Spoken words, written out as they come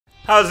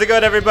How's it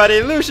going, everybody?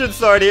 Lucian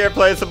Sword here,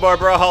 playing some more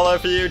Brawlhalla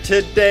for you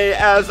today.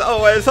 As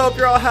always, hope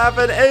you're all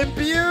having a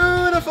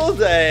beautiful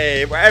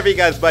day, wherever you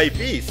guys might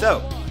be.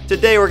 So,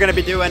 today we're going to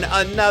be doing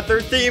another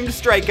themed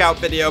Strikeout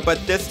video,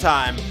 but this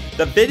time,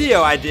 the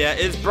video idea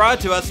is brought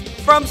to us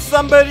from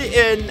somebody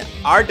in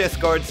our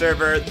Discord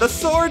server, the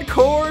Sword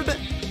Cord,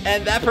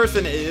 and that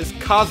person is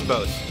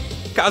Cosmos.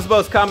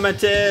 Cosmos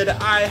commented,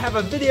 I have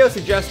a video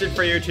suggested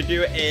for you to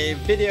do a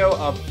video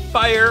of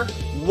fire,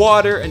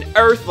 water, and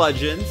earth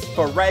legends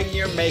for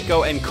Ragnir,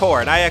 Mako, and Core.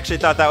 And I actually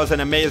thought that was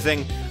an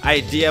amazing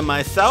idea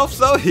myself,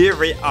 so here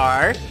we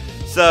are.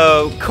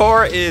 So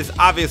Core is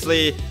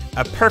obviously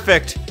a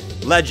perfect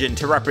legend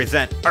to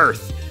represent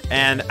Earth.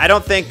 And I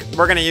don't think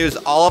we're going to use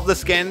all of the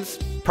skins.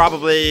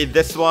 Probably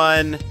this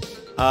one,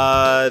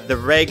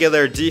 the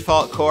regular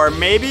default Core,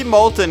 maybe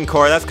Molten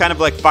Core. That's kind of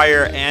like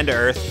fire and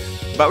earth.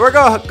 But we're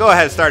go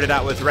ahead and start it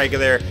out with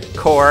regular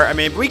Core. I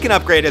mean, we can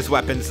upgrade his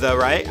weapons though,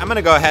 right? I'm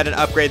gonna go ahead and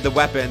upgrade the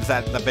weapons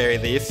at the very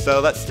least. So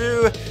let's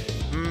do,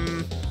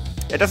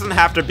 it doesn't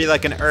have to be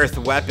like an earth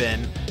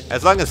weapon.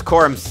 As long as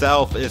Core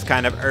himself is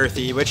kind of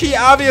earthy, which he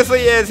obviously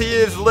is. He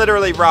is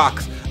literally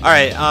rocks. All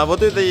right, we'll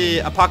do the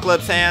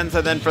Apocalypse hands,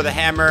 and then for the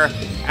hammer,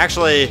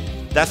 actually,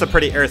 that's a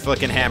pretty earth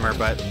looking hammer,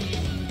 but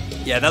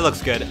yeah, that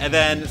looks good. And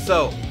then,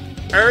 so,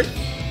 earth,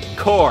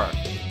 Core,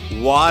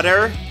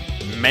 water,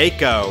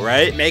 Mako,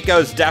 right?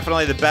 Mako's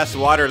definitely the best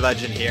water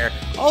legend here.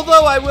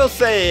 Although I will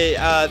say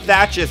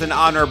Thatch is an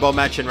honorable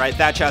mention, right?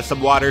 Thatch has some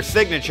water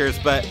signatures,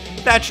 but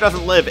Thatch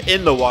doesn't live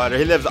in the water.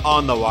 He lives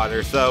on the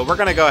water. So we're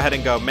going to go ahead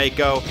and go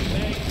Mako.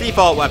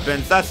 Default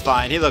weapons, that's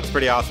fine. He looks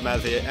pretty awesome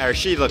as he, or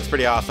she looks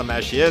pretty awesome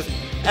as she is.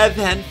 And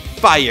then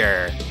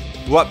fire.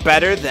 What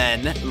better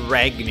than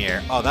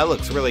Ragnir? Oh, that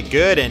looks really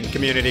good in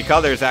community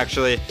colors,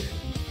 actually.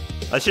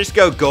 Let's just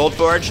go Gold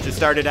Forge to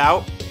start it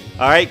out.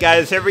 All right,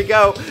 guys, here we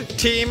go.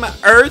 Team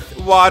Earth,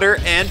 Water,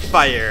 and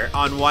Fire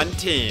on one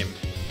team.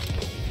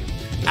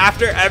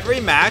 After every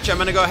match, I'm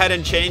going to go ahead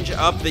and change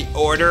up the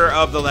order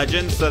of the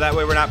legends, so that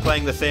way we're not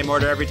playing the same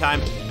order every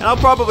time. And I'll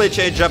probably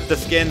change up the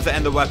skins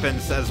and the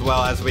weapons as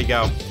well as we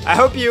go. I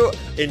hope you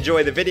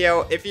enjoy the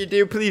video. If you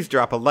do, please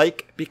drop a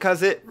like,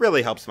 because it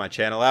really helps my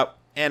channel out,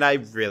 and I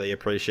really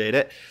appreciate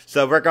it.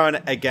 So we're going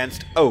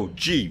against OG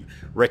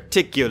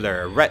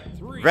Reticular.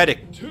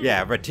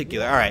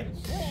 Reticular. All right.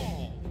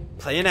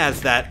 Playing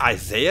as that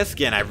Isaiah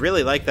skin. I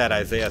really like that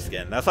Isaiah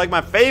skin. That's like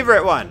my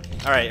favorite one.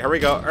 All right, here we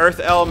go.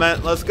 Earth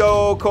element. Let's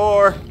go,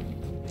 Core.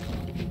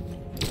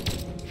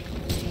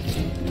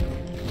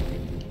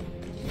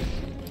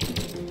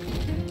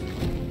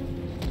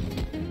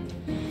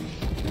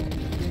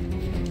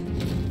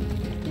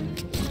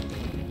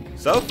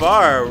 So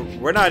far,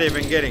 we're not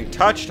even getting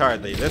touched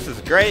hardly. This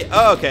is great.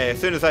 Oh, okay, as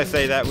soon as I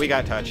say that, we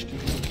got touched.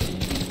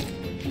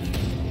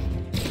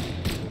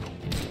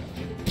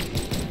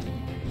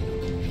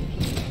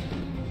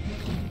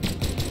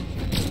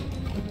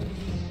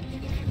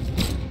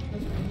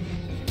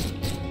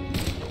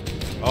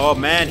 Oh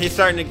man, he's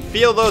starting to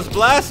feel those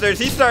blasters.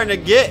 He's starting to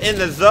get in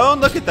the zone.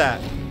 Look at that.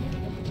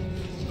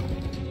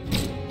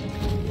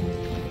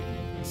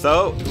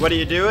 So, what do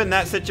you do in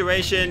that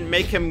situation?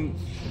 Make him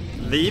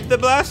leave the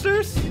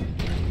blasters?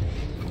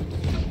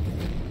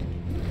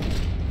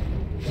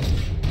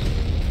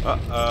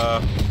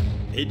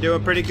 He's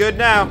doing pretty good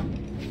now.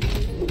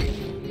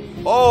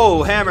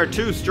 Oh, hammer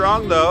too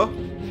strong though.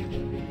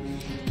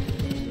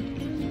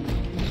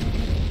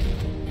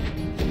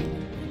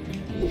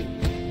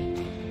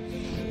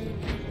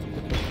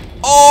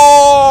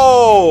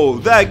 Oh,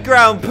 that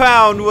ground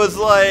pound was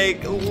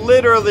like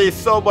literally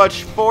so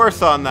much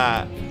force on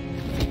that.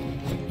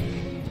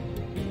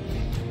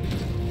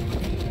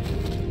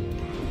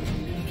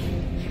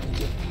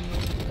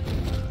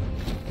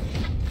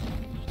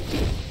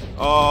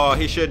 Oh,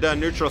 he should have done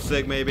neutral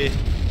sig maybe.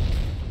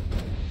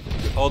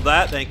 Hold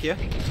that, thank you.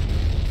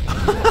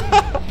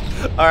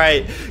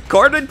 Alright,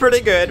 Core did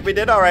pretty good. We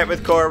did alright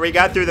with Core. We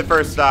got through the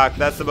first stock.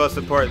 That's the most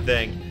important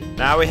thing.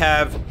 Now we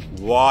have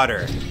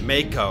water,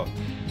 Mako.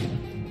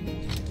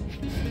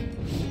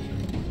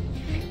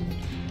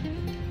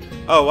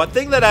 Oh, one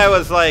thing that I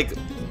was like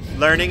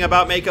learning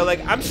about Mako, like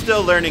I'm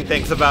still learning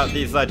things about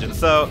these legends.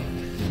 So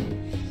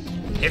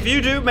if you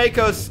do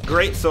Mako's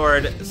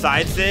greatsword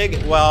side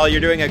sig while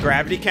you're doing a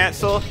gravity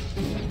cancel,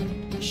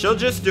 she'll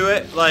just do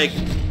it like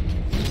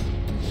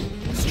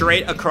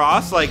straight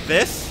across like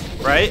this,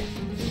 right?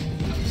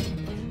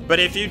 But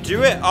if you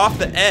do it off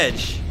the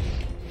edge,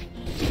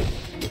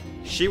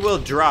 she will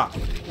drop.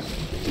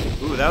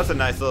 Ooh, that was a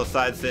nice little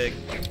side sig.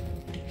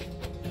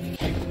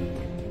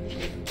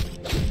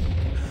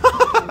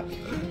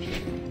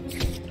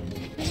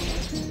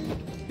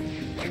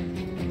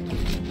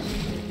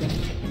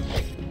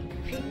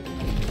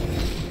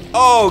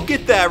 Oh,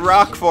 get that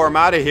rock form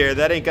out of here.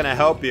 That ain't gonna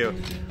help you.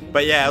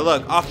 But yeah,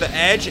 look, off the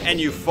edge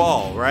and you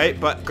fall, right?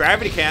 But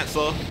gravity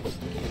cancel,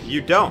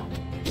 you don't.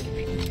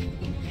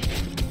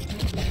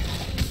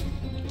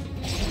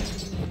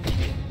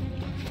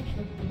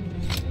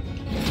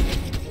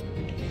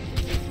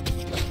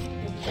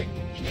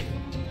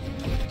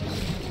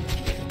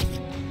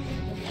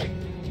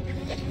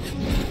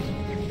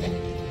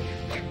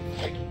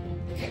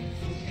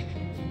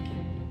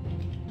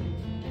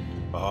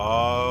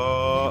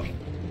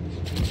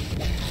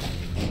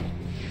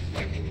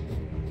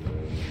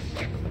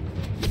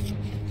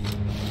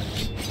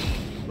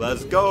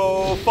 Let's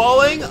go.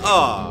 Falling.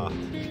 Oh,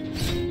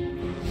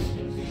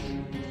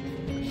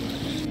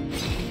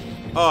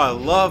 I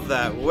love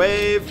that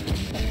wave.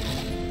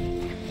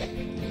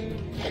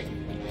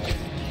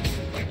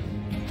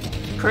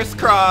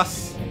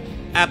 Crisscross.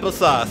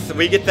 Applesauce.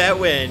 We get that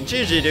win.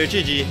 GG, dude.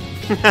 GG.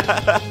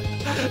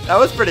 That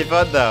was pretty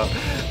fun, though.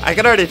 I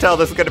can already tell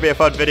this is going to be a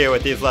fun video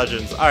with these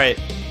legends. All right.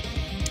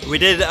 We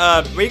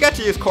got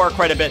to use Core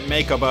quite a bit in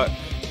Mako, but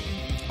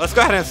let's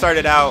go ahead and start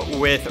it out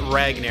with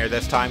Ragnar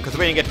this time, because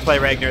we didn't get to play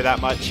Ragnar that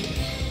much.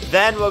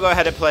 Then we'll go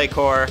ahead and play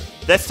Core.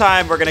 This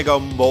time we're going to go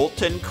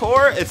Molten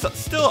Core. It's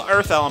still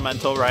Earth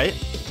Elemental, right?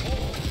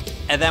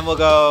 And then we'll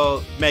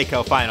go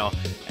Mako final.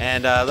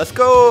 And let's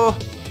go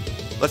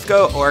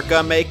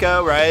Orca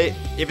Mako, right?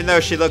 Even though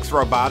she looks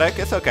robotic,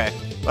 it's okay.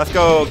 Let's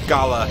go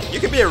Gala. You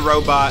can be a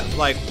robot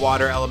like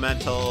Water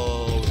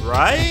Elemental,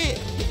 right?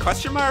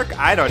 Question mark?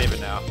 I don't even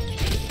know.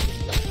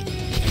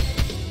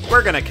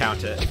 We're gonna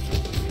count it.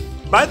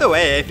 By the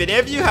way, if any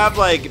of you have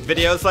like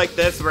videos like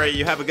this where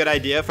you have a good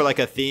idea for like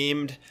a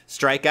themed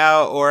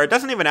Strikeout, or it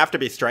doesn't even have to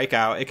be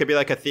Strikeout, it could be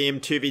like a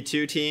themed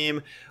 2v2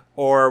 team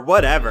or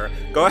whatever,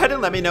 go ahead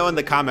and let me know in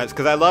the comments,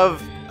 because I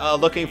love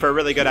looking for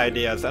really good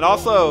ideas. And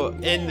also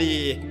in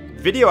the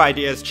video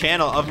ideas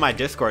channel of my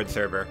Discord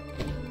server,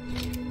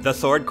 the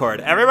Sword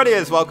Cord. Everybody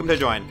is welcome to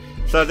join.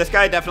 So this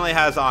guy definitely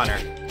has honor.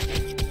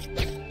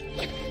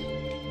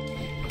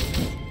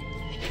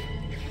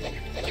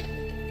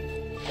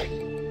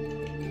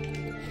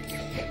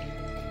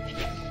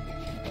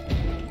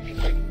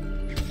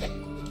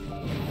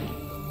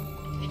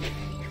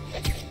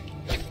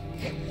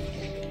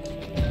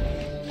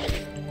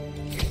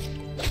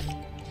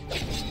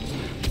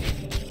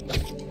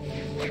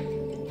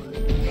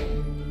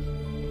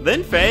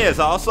 Lin Fei is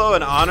also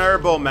an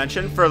honorable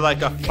mention for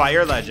like a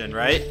fire legend,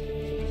 right?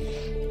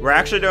 We're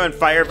actually doing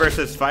fire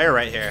versus fire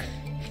right here.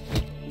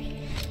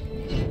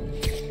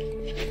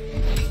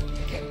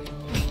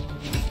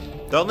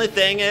 The only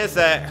thing is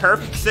that her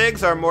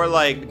SIGs are more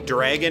like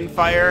dragon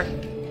fire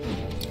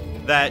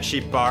that she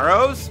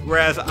borrows,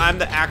 whereas I'm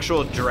the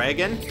actual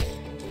dragon.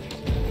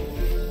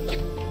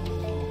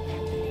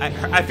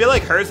 I feel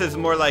like hers is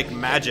more like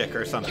magic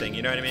or something,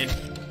 you know what I mean?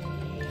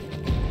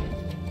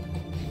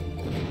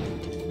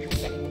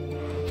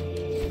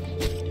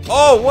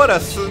 Oh, what a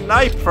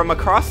snipe from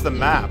across the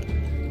map.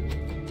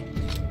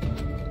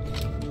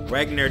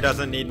 Ragnar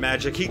doesn't need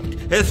magic.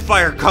 His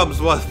fire comes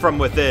from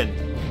within.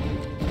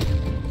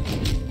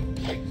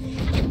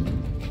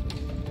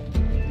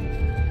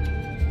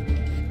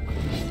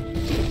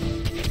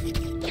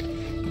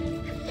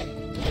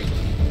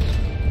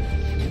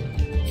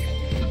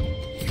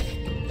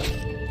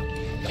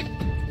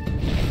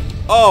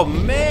 Oh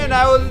man,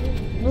 I was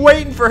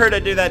waiting for her to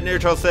do that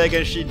neutral SIG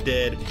and she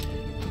did.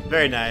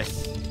 Very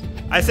nice.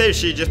 I say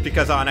she just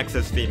because Onyx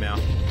is female.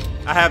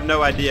 I have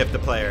no idea if the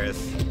player is.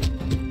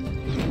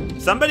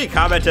 Somebody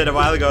commented a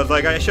while ago, it's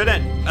like I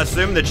shouldn't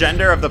assume the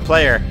gender of the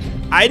player.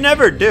 I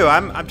never do.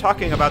 I'm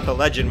talking about the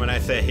legend when I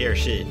say he or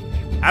she.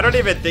 I don't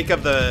even think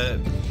of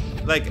the,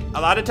 like, a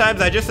lot of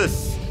times I just,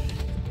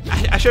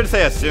 I shouldn't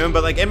say assume,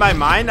 but like in my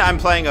mind I'm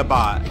playing a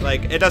bot.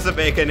 Like it doesn't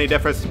make any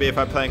difference to me if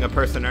I'm playing a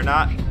person or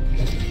not.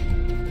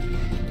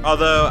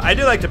 Although I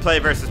do like to play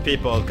versus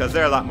people because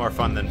they're a lot more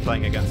fun than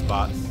playing against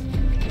bots.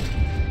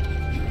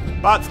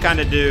 Bots kind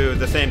of do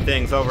the same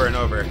things over and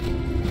over.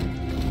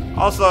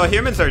 Also,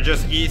 humans are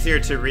just easier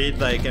to read,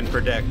 like, and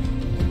predict.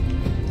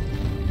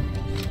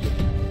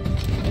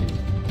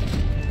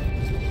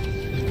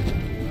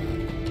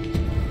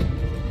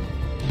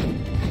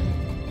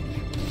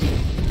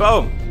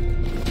 Boom!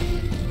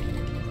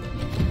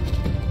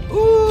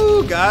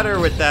 Ooh, got her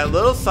with that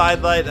little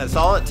side light. That's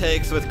all it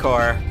takes with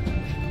Core.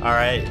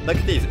 Alright, look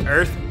at these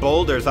earth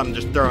boulders I'm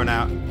just throwing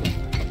out.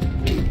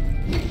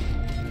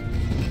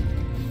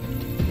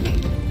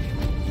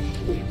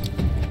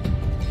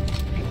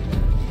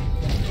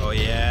 Oh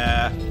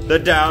yeah, the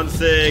down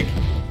SIG.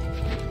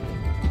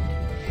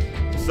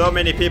 So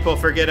many people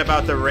forget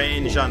about the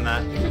range on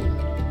that.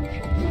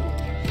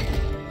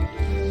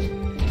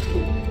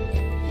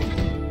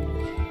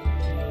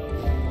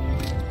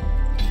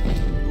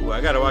 Ooh, I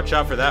gotta watch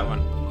out for that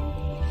one.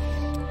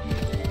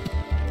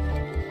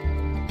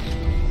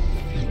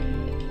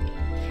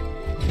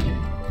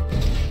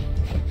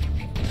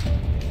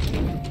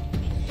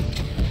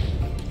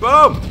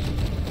 Boom!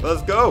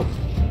 Let's go.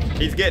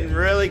 He's getting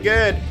really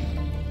good.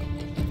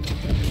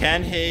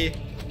 Can he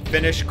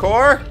finish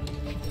Core?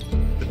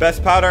 The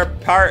best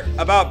part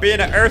about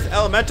being an Earth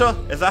Elemental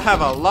is I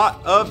have a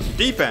lot of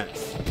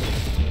defense.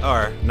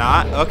 Or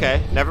not.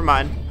 Okay, never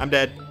mind. I'm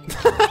dead.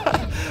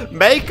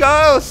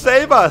 Mako,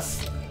 save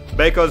us!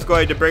 Mako's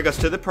going to bring us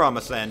to the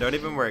promised land. Don't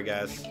even worry,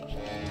 guys.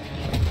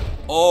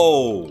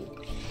 Oh.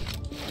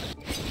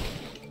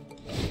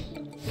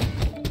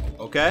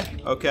 Okay,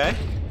 okay.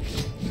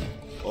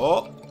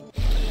 Oh.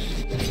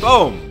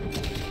 Boom.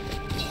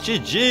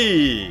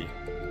 GG.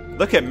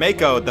 Look at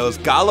Mako, those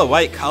Gala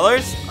white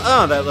colors.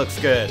 Oh, that looks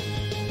good.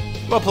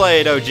 Well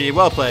played, OG.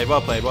 Well played,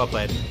 well played, well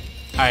played.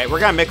 Alright,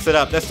 we're gonna mix it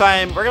up. This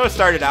time, we're gonna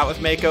start it out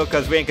with Mako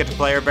because we didn't get to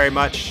play her very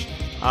much.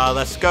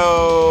 Let's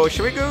go...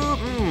 Should we go...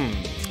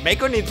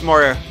 Mako needs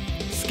more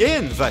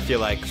skins, I feel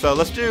like. So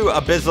let's do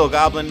Abyssal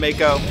Goblin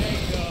Mako.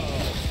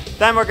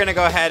 Then we're gonna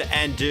go ahead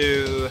and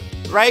do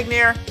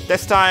Ragnir.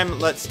 This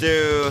time, let's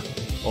do...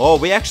 Oh,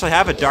 we actually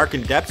have a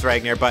Darkened Depths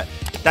Ragnir, but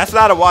that's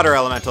not a water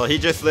elemental. He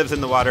just lives in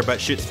the water,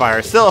 but shoots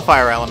fire. Still a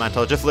fire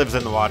elemental, just lives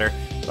in the water.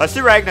 Let's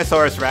do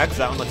Ragnasaurus Rex.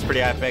 That one looks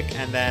pretty epic.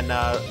 And then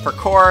for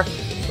core,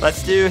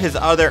 let's do his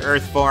other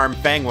Earth form,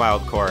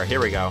 Fangwild Core.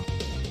 Here we go.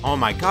 Oh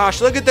my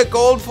gosh, look at the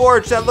Gold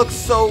Forge. That looks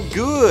so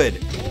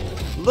good.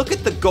 Look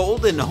at the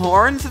golden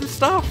horns and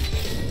stuff.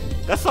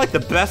 That's like the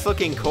best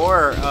looking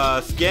core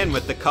skin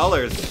with the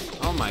colors.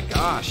 Oh my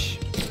gosh.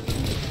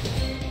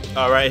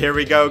 All right, here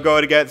we go.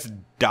 Going against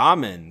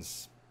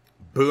Domins.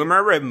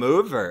 Boomer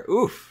Remover.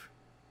 Oof.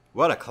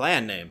 What a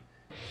clan name.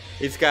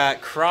 He's got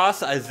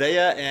Cross,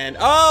 Isaiah, and...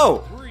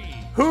 Oh!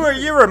 Who are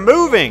you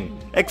removing?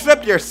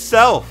 Except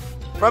yourself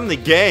from the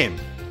game.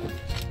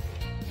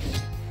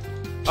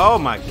 Oh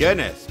my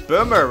goodness.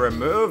 Boomer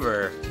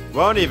Remover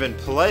won't even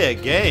play a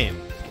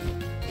game.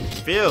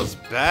 Feels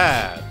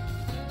bad.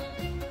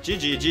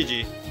 GG,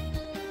 GG.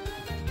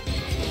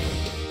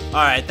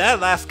 Alright, that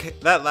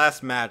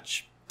last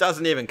match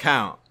doesn't even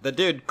count. The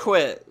dude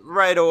quit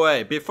right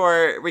away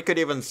before we could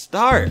even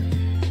start.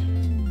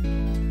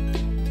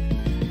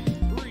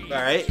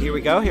 Alright, here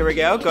we go,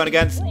 Going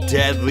against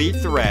Deadly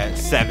Threat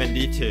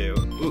 72.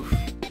 Oof.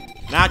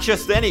 Not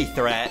just any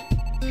threat,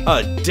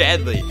 a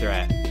deadly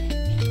threat.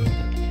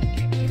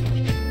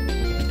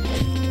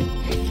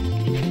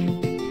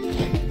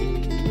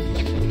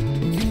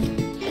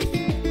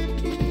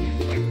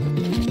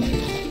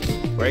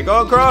 Where you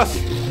going, Cross?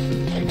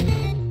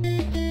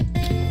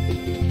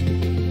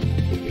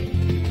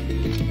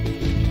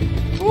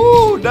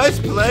 Ooh, nice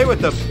play with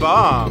the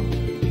bomb.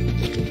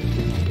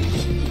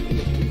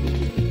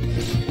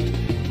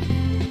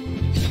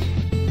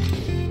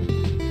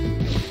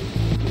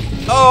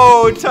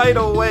 Oh,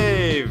 tidal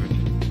wave.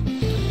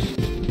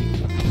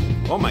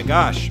 Oh my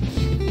gosh.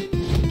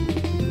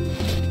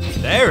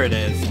 There it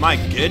is. My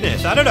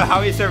goodness. I don't know how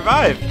he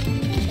survived.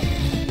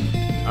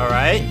 All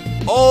right.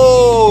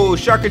 Oh,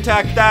 Shark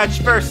Attack Thatch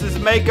versus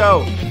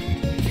Mako.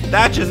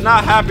 Thatch is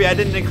not happy I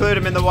didn't include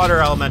him in the water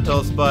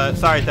elementals, but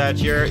sorry, Thatch,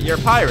 you're a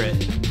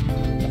pirate.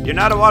 You're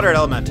not a water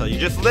elemental. You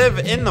just live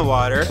in the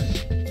water.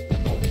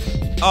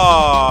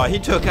 Oh, he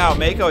took out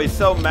Mako. He's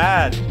so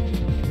mad.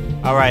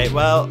 All right,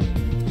 well,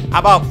 how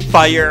about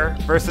fire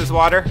versus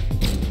water?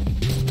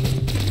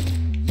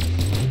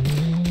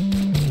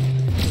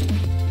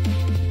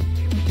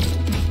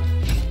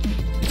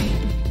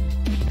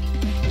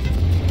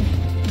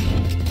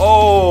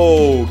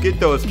 Oh, get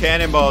those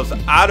cannonballs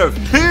out of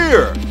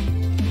here!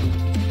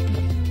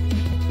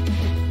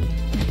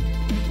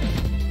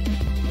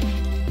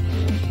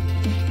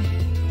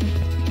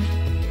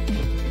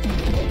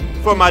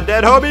 For my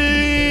dead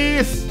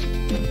homies!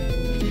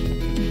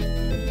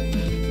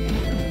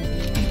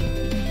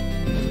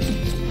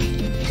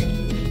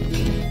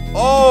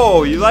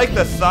 Oh, you like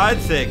the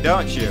side sig,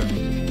 don't you?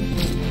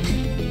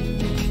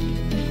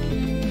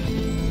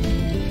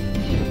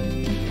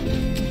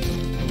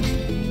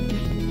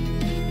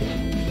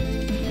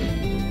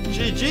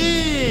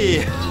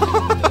 GG!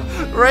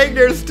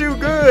 Ragnar's too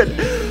good!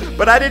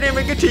 But I didn't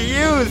even get to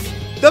use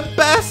the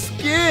best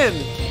skin!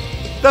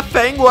 The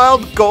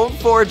Fangwild Gold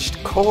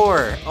Forged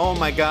Core. Oh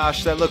my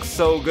gosh, that looks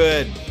so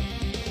good.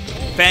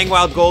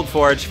 Fangwild Gold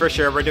Forge, for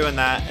sure, we're doing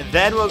that. And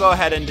then we'll go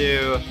ahead and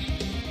do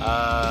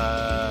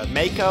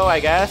Mako, I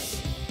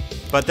guess.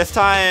 But this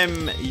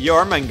time,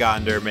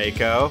 Jormungandr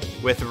Mako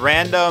with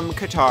random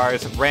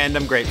Katars,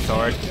 random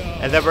Greatsword.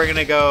 And then we're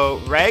gonna go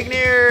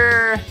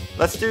Ragnir.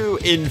 Let's do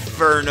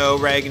Inferno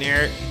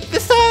Ragnir.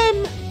 This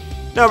time,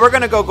 no, we're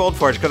gonna go Gold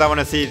Forge because I want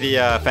to see the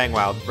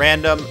Fangwild.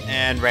 Random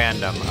and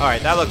random. All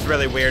right, that looks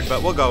really weird,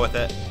 but we'll go with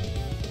it.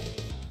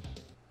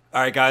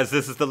 All right, guys,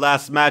 this is the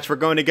last match. We're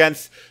going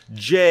against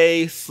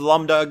Jay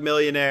Slumdog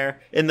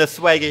Millionaire in the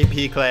Swag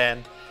AP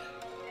clan.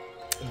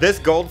 This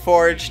Gold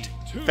Forged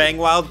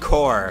Fangwild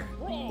Core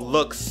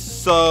looks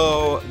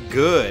so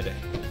good.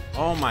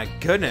 Oh my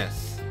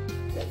goodness.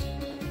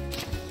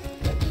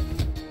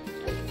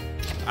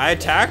 I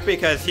attacked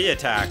because he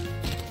attacked.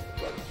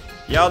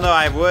 Y'all know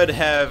I would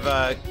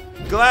have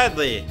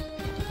gladly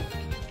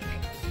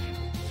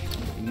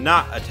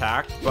not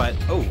attacked, but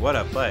oh, what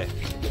a play.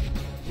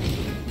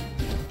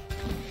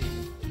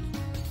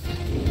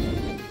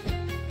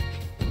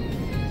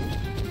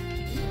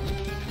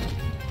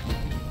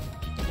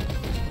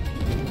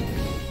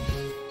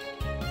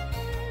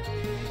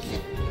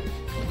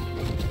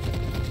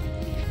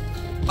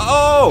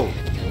 Oh!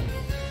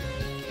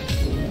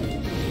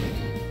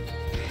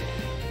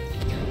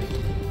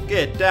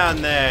 Get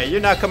down there.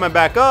 You're not coming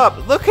back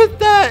up. Look at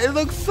that. It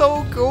looks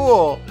so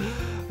cool.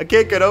 I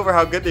can't get over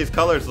how good these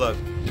colors look.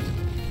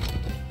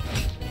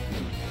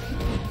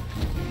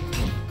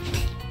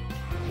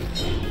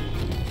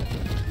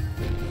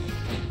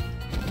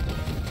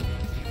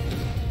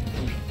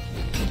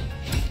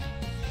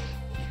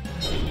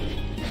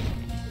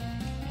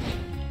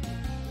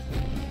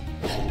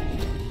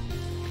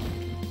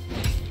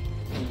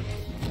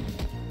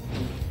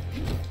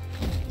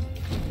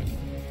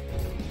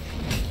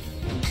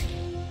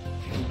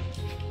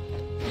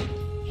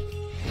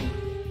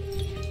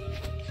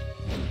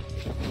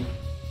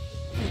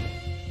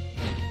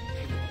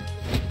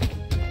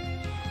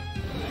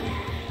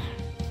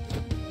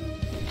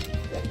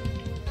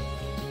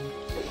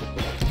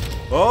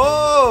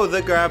 Oh,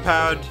 the grab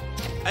pound.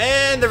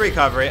 And the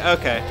recovery.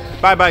 Okay.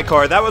 Bye-bye,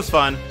 core. That was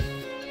fun.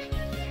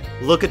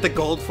 Look at the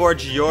gold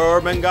forge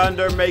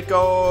Jormungandr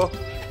Mako.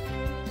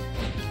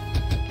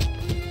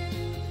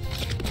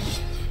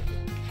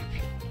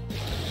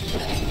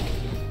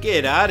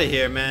 Get out of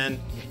here, man.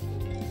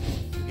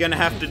 You're gonna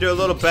have to do a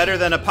little better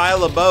than a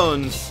pile of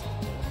bones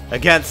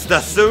against the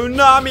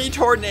tsunami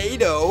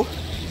tornado.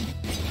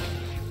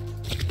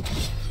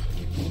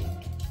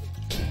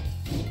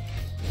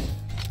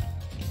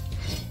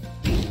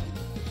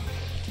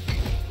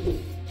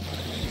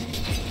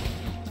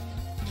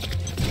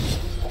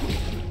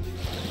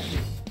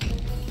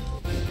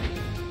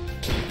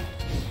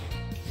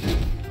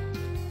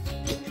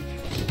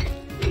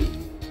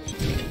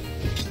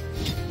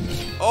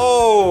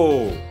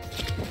 Oh!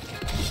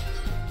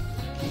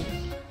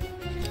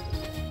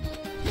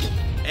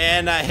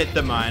 And I hit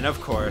the mine,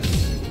 of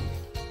course.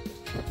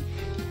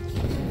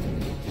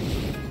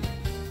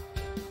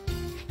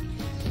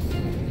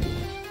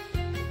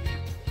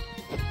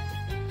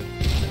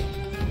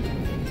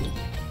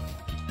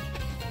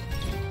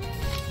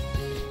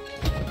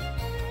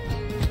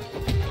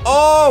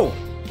 Oh!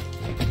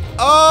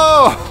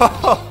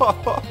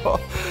 Oh!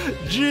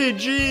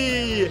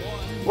 GG!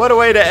 What a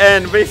way to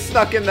end. We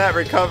stuck in that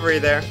recovery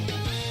there.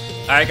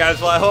 Alright guys,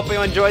 well I hope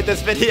you enjoyed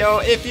this video.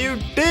 If you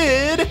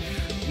did,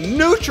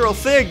 neutral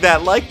sig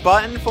that like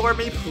button for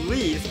me,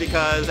 please,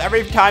 because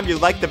every time you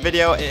like the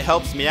video, it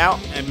helps me out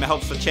and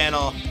helps the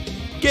channel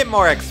get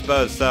more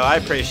exposed, so I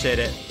appreciate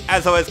it.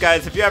 As always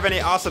guys, if you have any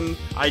awesome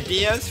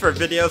ideas for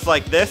videos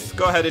like this,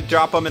 go ahead and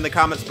drop them in the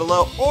comments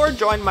below, or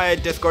join my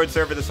Discord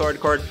server, the Sword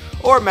Court,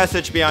 or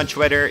message me on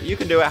Twitter. You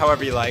can do it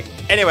however you like.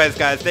 Anyways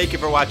guys, thank you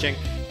for watching.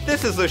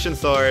 This is Lucian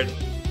Sword.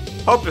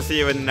 Hope to see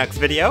you in the next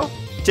video.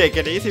 Take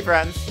it easy,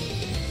 friends.